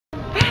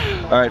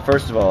All right,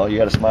 first of all, you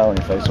got a smile on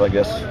your face, so I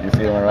guess you're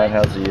feeling all right.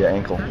 How's the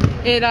ankle?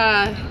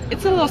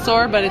 It's a little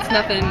sore, but it's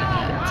nothing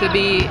to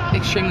be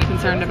extremely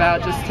concerned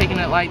about. Just taking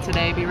it light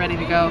today, be ready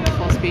to go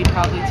full speed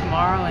probably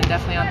tomorrow, and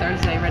definitely on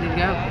Thursday, ready to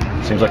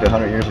go. Seems like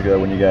 100 years ago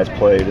when you guys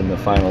played in the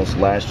finals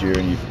last year,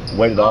 and you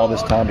waited all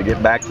this time to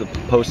get back to the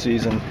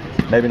postseason.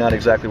 Maybe not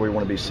exactly where you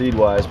want to be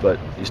seed-wise, but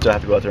you still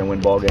have to go out there and win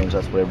ball games.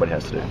 That's what everybody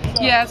has to do.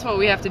 Yeah, that's what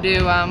we have to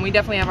do. We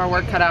definitely have our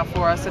work cut out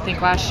for us. I think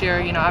last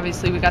year,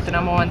 obviously we got the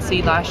 #1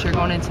 seed last year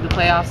going into the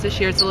playoffs. This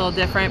year it's a little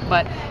different,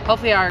 but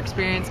hopefully our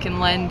experience can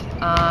lend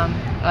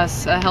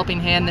us a helping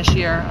hand this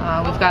year.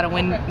 We've got to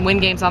win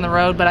games on the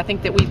road, but I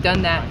think that we've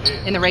done that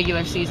in the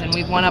regular season.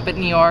 We've won up at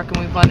New York, and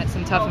we've won at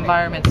some tough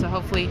environments. So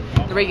hopefully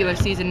the regular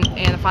season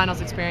and the finals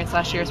experience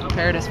last year has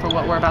prepared us for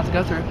what we're about to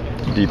go through.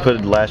 Do you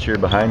put last year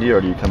behind you,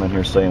 or do you come in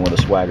here saying with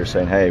a swagger,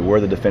 saying, hey, we're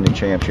the defending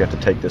champs, you have to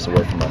take this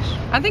away from us?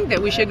 I think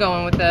that we should go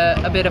in with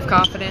a bit of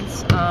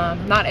confidence,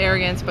 not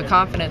arrogance, but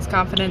confidence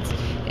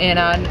in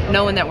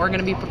knowing that we're going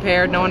to be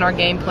prepared, knowing our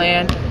game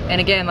plan.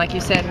 And again, like you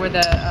said, we're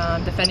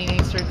the defending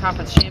Eastern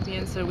Conference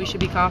champions, so we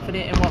should be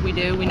confident in what we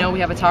do. We know we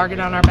have a target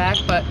on our back,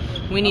 but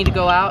we need to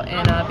go out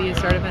and be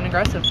assertive and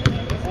aggressive.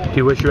 Do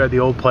you wish you had the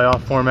old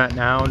playoff format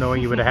now,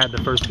 knowing you would have had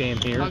the first game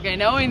here? Okay,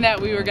 knowing that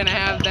we were going to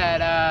have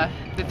that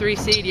the 3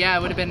 seed, yeah,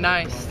 it would have been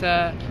nice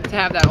to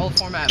have that old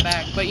format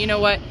back. But you know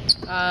what?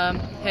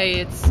 Hey,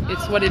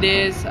 it's what it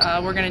is.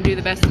 We're going to do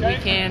the best that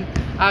we can.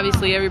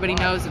 Obviously, everybody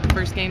knows that the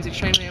first game is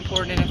extremely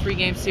important in a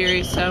 3-game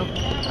series, so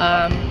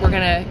we're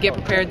going to get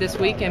prepared this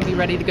week and be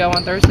ready to go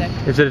on Thursday.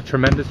 Is it a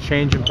tremendous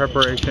change in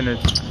preparation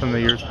from the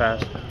years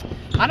past?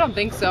 I don't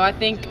think so. I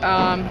think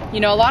a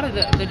lot of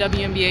the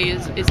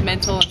WNBA is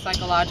mental and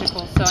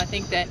psychological. So I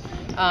think that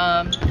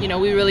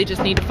we really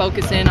just need to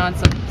focus in on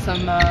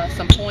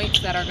some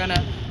points that are going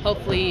to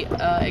hopefully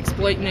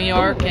exploit New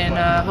York and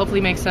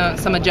hopefully make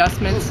some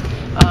adjustments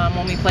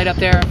when we played up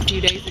there a few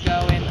days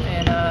ago,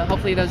 and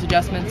hopefully those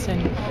adjustments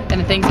and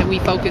the things that we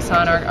focus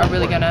on are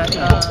really going to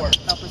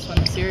help us win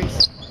the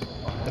series.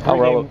 The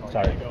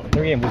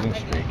 3-game losing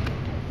streak.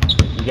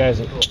 You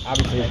guys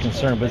obviously are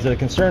concerned, but is it a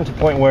concern to the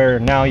point where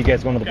now you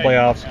guys go into the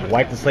playoffs,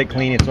 wipe the slate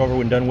clean, it's over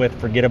and done with,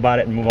 forget about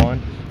it and move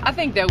on? I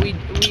think that we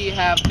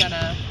have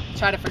gonna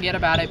try to forget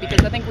about it,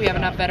 because I think we have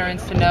enough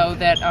veterans to know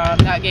that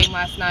that game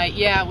last night,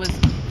 yeah, it was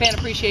fan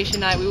appreciation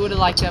night. We would have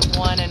liked to have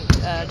won, and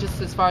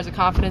just as far as a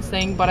confidence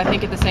thing, but I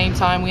think at the same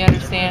time we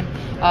understand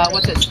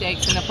what's at stake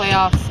in the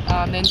playoffs.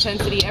 The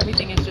intensity,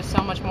 everything is just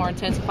so much more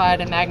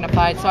intensified and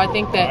magnified. So I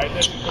think that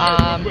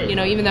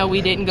even though we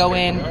didn't go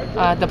in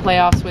the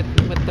playoffs with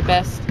the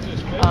best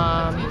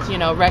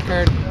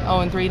record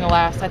 0-3 in the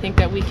last, I think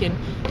that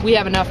we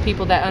have enough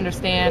people that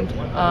understand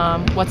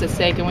what's at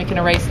stake, and we can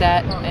erase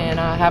that and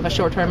have a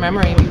short-term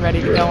memory and be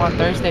ready to go on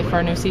Thursday for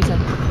a new season.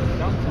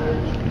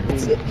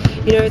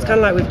 It's kind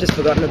of like we've just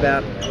forgotten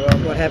about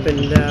what happened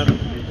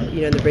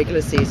in the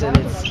regular season.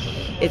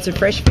 It's a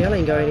fresh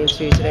feeling going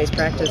into today's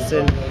practice,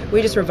 and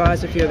we just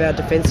revised a few of our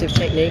defensive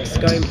techniques,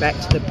 going back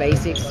to the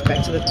basics,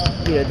 back to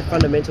the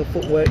fundamental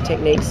footwork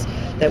techniques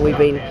that we've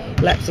been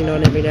lapsing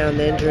on every now and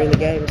then during the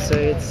game. So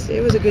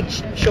it was a good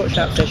short,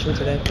 sharp session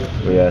today.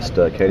 We asked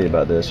Katie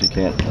about this. You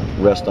can't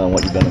rest on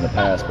what you've done in the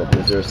past, but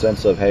is there a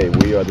sense of, hey,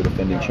 we are the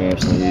defending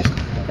champs in the East,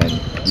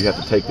 and you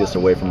have to take this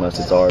away from us,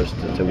 it's ours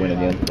to win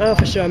again? Oh,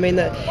 for sure. I mean,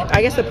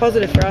 I guess the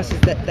positive for us is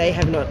that they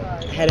have not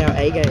had our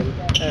A game,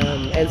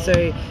 and so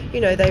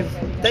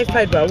they've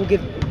played well. We'll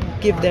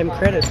give them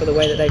credit for the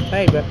way that they've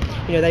played, but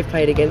they've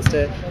played against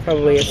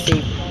probably a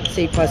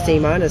C plus C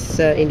minus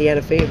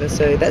Indiana Fever,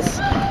 so that's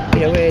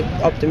we're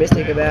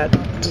optimistic about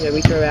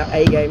we throw our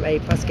A game, A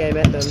plus game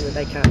at them, that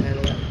they can't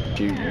handle it.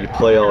 You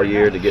play all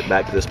year to get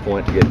back to this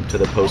point, to get to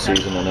the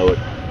postseason. I know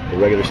the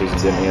regular season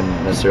didn't end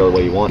necessarily the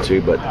way you want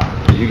to, but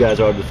you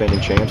guys are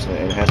defending champs, and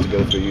it has to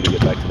go through you to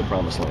get back to the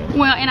promised land.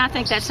 Well, and I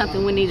think that's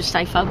something we need to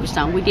stay focused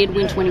on. We did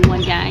win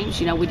 21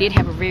 games. We did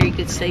have a very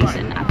good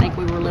season. I think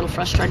we were a little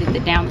frustrated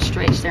that down the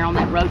stretch there on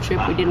that road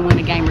trip we didn't win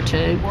a game or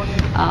two.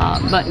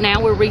 But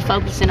now we're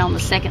refocusing on the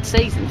second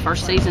season. The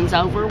first season's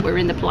over. We're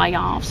in the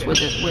playoffs. We're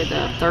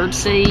the 3rd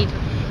seed.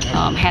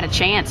 Had a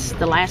chance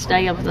the last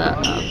day of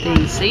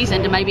the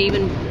season to maybe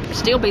even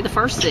still be the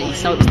 1st seed.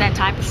 So it's that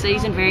type of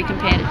season, very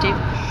competitive.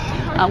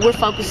 We're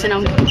focusing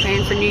on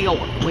preparing for New York.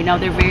 We know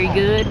they're very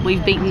good.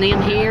 We've beaten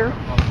them here.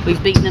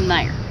 We've beaten them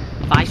there.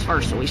 Vice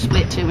versa. We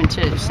split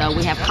 2-2. So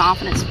we have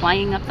confidence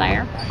playing up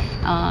there.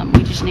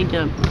 We just need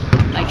to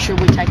make sure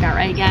we take our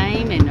A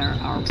game and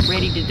are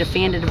ready to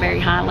defend at a very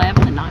high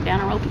level and knock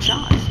down our open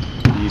shots.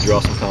 You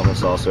draw some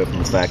confidence also from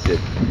the fact that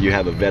you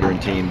have a veteran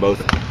team,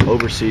 both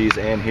overseas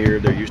and here.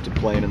 They're used to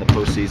playing in the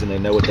postseason. They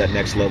know what that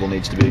next level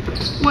needs to be.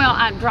 Well,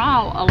 I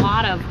draw a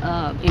lot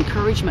of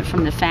encouragement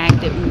from the fact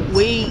that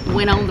we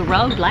went on the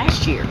road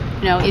last year.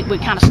 We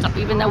kind of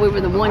even though we were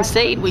the 1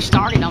 seed, we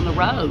started on the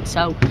road.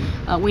 So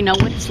we know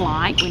what it's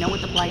like. We know what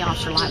the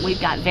playoffs are like.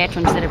 We've got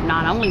veterans that have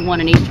not only won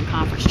an Eastern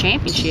Conference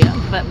championship,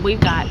 but we've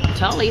got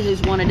Tully,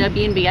 who's won a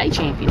WNBA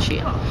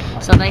championship.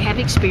 So they have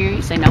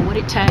experience. They know what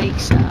it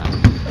takes.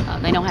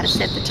 They know how to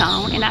set the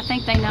tone, and I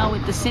think they know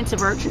the sense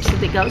of urgency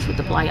that goes with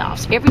the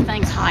playoffs.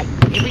 Everything's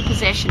heightened. Every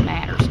possession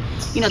matters.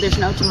 There's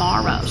no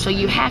tomorrow, so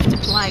you have to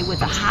play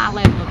with a high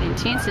level of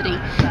intensity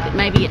that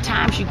maybe at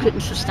times you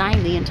couldn't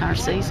sustain the entire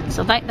season.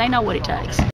 So they know what it takes.